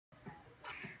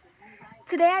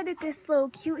Today I did this little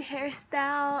cute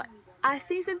hairstyle. I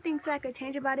see some things that I could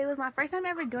change about it. It was my first time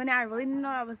ever doing it. I really didn't know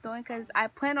what I was doing because I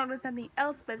planned on doing something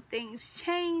else, but things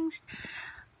changed.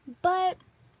 But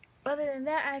other than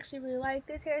that, I actually really like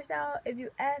this hairstyle. If you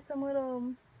add some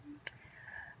little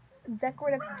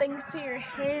decorative things to your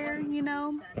hair, you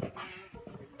know,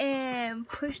 and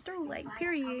push through, like,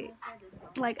 period.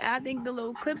 Like, I think the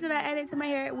little clips that I added to my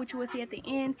hair, which you will see at the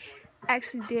end,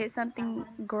 actually did something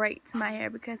great to my hair,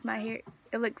 because my hair,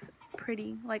 it looks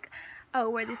pretty. Like, I would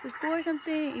wear this to school or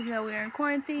something, even though we're in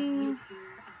quarantine.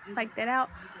 Just like that out.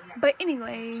 But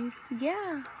anyways,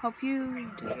 yeah, hope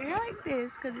you do your hair like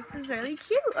this, because this is really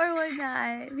cute or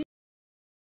whatnot.